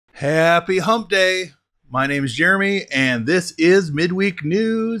Happy Hump Day! My name is Jeremy, and this is Midweek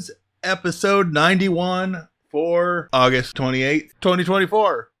News, episode 91 for August 28th,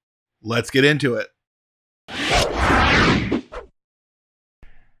 2024. Let's get into it.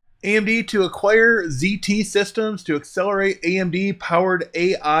 AMD to acquire ZT Systems to accelerate AMD-powered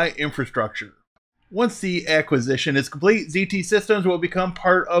AI infrastructure. Once the acquisition is complete, ZT Systems will become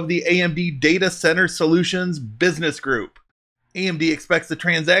part of the AMD Data Center Solutions business group. AMD expects the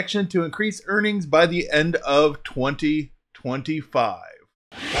transaction to increase earnings by the end of 2025.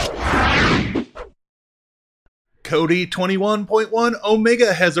 Kodi 21.1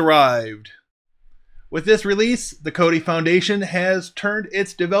 Omega has arrived. With this release, the Kodi Foundation has turned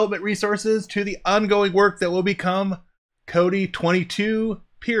its development resources to the ongoing work that will become Kodi 22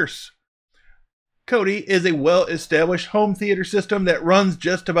 Pierce. Kodi is a well-established home theater system that runs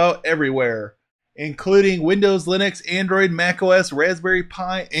just about everywhere, including Windows, Linux, Android, macOS, Raspberry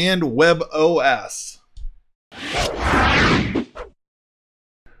Pi, and WebOS.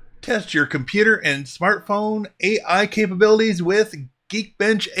 Test your computer and smartphone AI capabilities with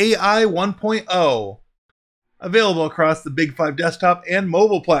Geekbench AI 1.0. Available across the Big 5 desktop and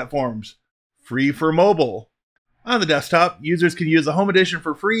mobile platforms. Free for mobile. On the desktop, users can use the Home Edition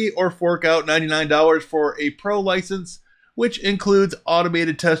for free or fork out $99 for a Pro license, which includes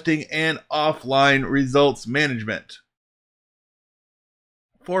automated testing and offline results management.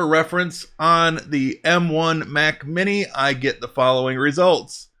 For reference, on the M1 Mac Mini, I get the following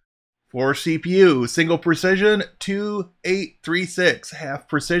results. For CPU, single precision 2836, half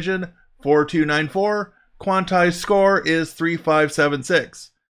precision 4294, quantized score is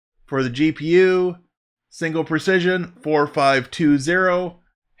 3576. For the GPU, single precision 4520,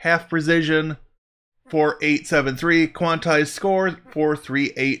 half precision 4873, quantized score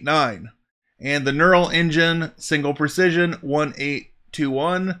 4389. And the neural engine, single precision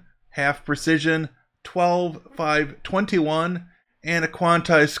 1821, half precision 12521, and a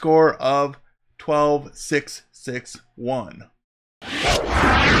quantized score of 12661.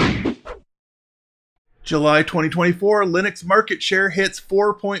 July 2024 Linux market share hits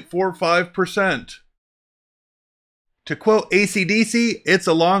 4.45%. To quote AC/DC, it's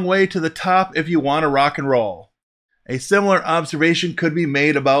a long way to the top if you want to rock and roll. A similar observation could be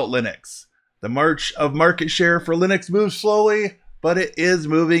made about Linux. The march of market share for Linux moves slowly, but it is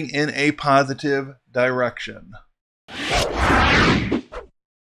moving in a positive direction.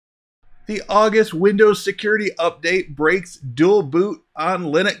 The August Windows security update breaks dual boot on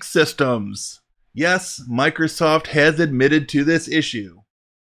Linux systems. Yes, Microsoft has admitted to this issue.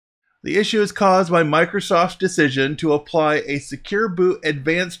 The issue is caused by Microsoft's decision to apply a Secure Boot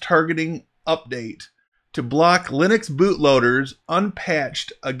Advanced Targeting update to block Linux bootloaders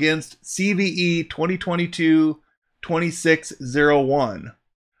unpatched against CVE 2022-2601,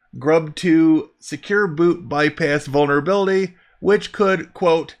 Grub2 Secure Boot Bypass vulnerability, which could,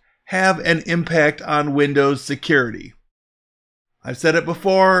 quote, have an impact on Windows security. I've said it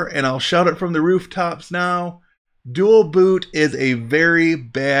before, and I'll shout it from the rooftops now. Dual boot is a very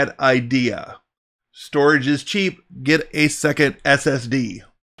bad idea. Storage is cheap. Get a second SSD.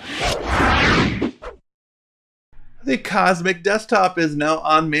 The Cosmic Desktop is now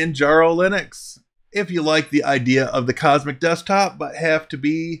on Manjaro Linux. If you like the idea of the Cosmic Desktop but have to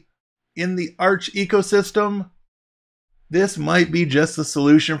be in the Arch ecosystem, this might be just the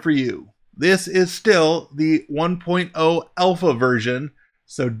solution for you. This is still the 1.0 alpha version,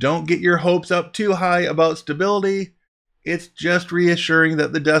 so don't get your hopes up too high about stability. It's just reassuring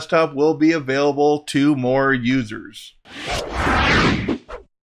that the desktop will be available to more users.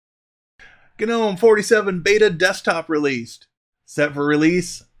 Gnome 47 Beta Desktop released. Set for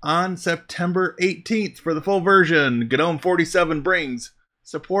release on September 18th for the full version. Gnome 47 brings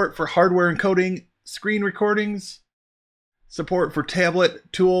support for hardware encoding screen recordings, support for tablet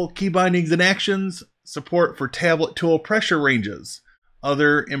tool key bindings and actions, support for tablet tool pressure ranges.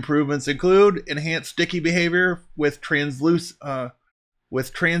 Other improvements include enhanced sticky behavior with transient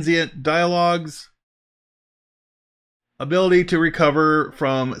dialogues, ability to recover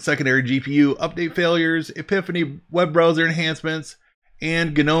from secondary GPU update failures, Epiphany web browser enhancements,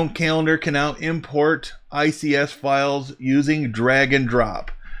 and GNOME Calendar can now import ICS files using drag and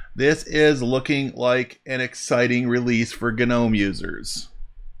drop. This is looking like an exciting release for GNOME users.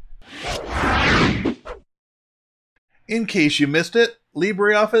 In case you missed it,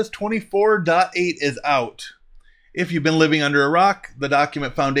 LibreOffice 24.8 is out. If you've been living under a rock, the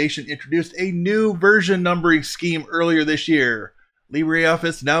Document Foundation introduced a new version numbering scheme earlier this year.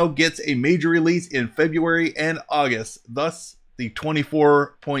 LibreOffice now gets a major release in February and August, thus the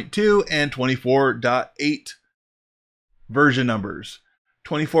 24.2 and 24.8 version numbers.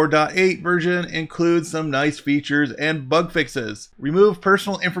 24.8 version includes some nice features and bug fixes. Remove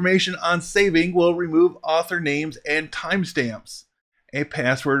personal information on saving will remove author names and timestamps. A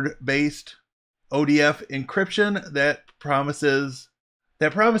password-based ODF encryption that promises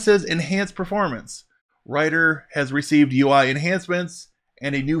enhanced performance. Writer has received UI enhancements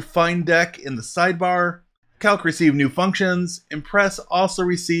and a new Find deck in the sidebar. Calc received new functions. Impress also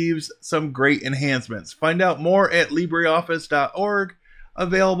receives some great enhancements. Find out more at LibreOffice.org.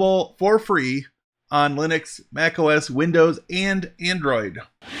 Available for free on Linux, macOS, Windows, and Android.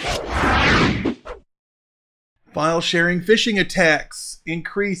 File sharing phishing attacks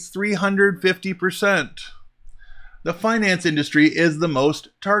increased 350%. The finance industry is the most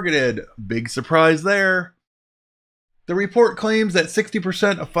targeted. Big surprise there. The report claims that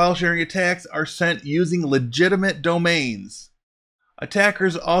 60% of file sharing attacks are sent using legitimate domains.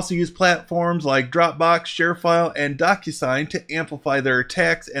 Attackers also use platforms like Dropbox, ShareFile, and DocuSign to amplify their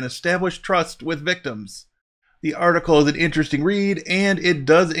attacks and establish trust with victims. The article is an interesting read, and it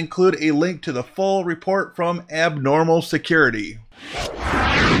does include a link to the full report from Abnormal Security.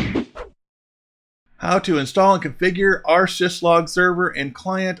 How to install and configure our Rsyslog server and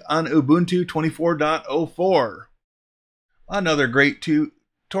client on Ubuntu 24.04. Another great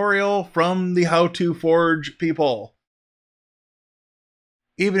tutorial from the How to Forge people.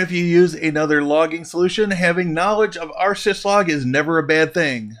 Even if you use another logging solution, having knowledge of our Rsyslog is never a bad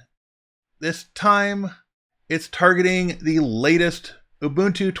thing. This time, it's targeting the latest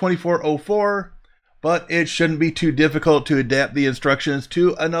Ubuntu 24.04, but it shouldn't be too difficult to adapt the instructions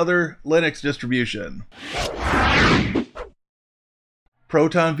to another Linux distribution.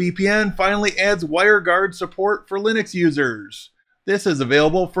 Proton VPN finally adds Wireguard support for Linux users. This is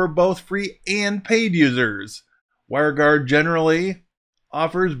available for both free and paid users. Wireguard generally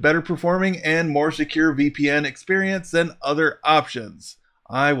offers better performing and more secure VPN experience than other options.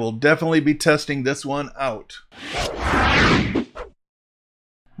 I will definitely be testing this one out.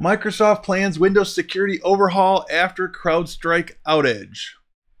 Microsoft plans Windows security overhaul after CrowdStrike outage.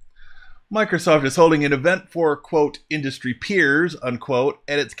 Microsoft is holding an event for, quote, industry peers, unquote,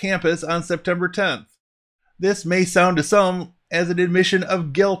 at its campus on September 10th. This may sound to some as an admission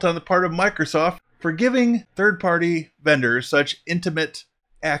of guilt on the part of Microsoft for giving third-party vendors such intimate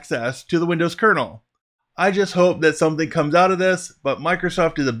access to the Windows kernel. I just hope that something comes out of this, but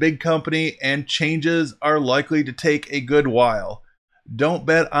Microsoft is a big company and changes are likely to take a good while. Don't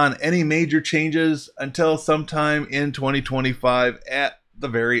bet on any major changes until sometime in 2025 at the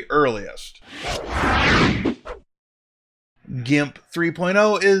very earliest. GIMP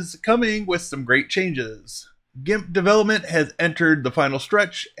 3.0 is coming with some great changes. GIMP development has entered the final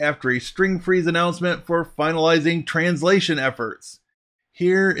stretch after a string freeze announcement for finalizing translation efforts.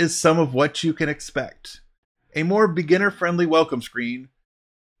 Here is some of what you can expect. A more beginner-friendly welcome screen.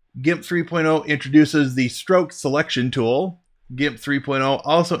 GIMP 3.0 introduces the stroke selection tool. GIMP 3.0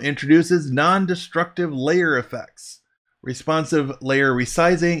 also introduces non-destructive layer effects, responsive layer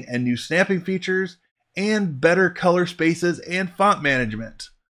resizing and new snapping features, and better color spaces and font management.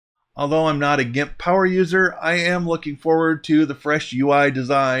 Although I'm not a GIMP power user, I am looking forward to the fresh UI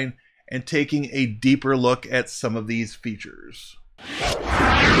design and taking a deeper look at some of these features.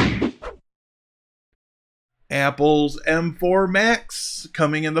 Apple's M4 Max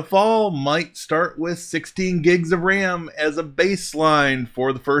coming in the fall might start with 16 gigs of RAM as a baseline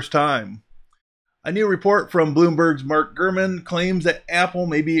for the first time. A new report from Bloomberg's Mark Gurman claims that Apple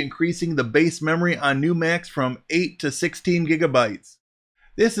may be increasing the base memory on new Macs from 8 to 16 gigabytes.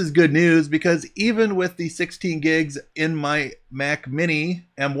 This is good news because even with the 16 gigs in my Mac Mini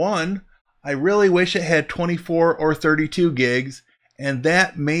M1, I really wish it had 24 or 32 gigs, and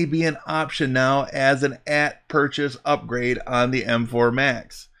that may be an option now as an at-purchase upgrade on the M4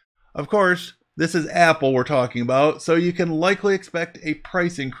 Max. Of course, this is Apple we're talking about, so you can likely expect a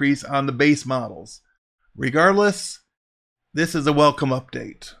price increase on the base models. Regardless, this is a welcome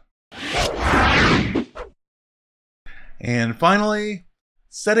update. And finally,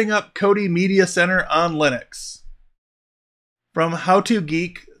 setting up Kodi Media Center on Linux. From How to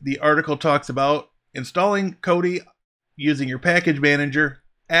Geek, the article talks about installing Kodi using your package manager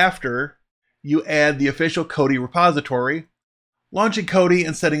after you add the official Kodi repository, launching Kodi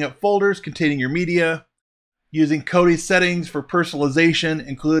and setting up folders containing your media, using Kodi's settings for personalization,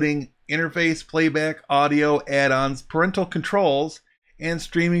 including interface, playback, audio, add-ons, parental controls, and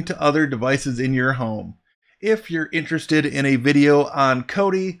streaming to other devices in your home. If you're interested in a video on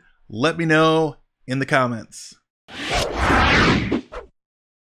Kodi, let me know in the comments.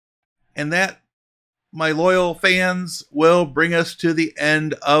 And that, my loyal fans, will bring us to the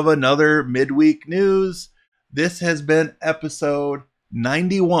end of another midweek news. This has been episode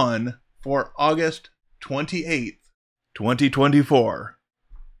 91 for August 28th, 2024.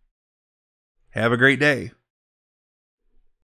 Have a great day.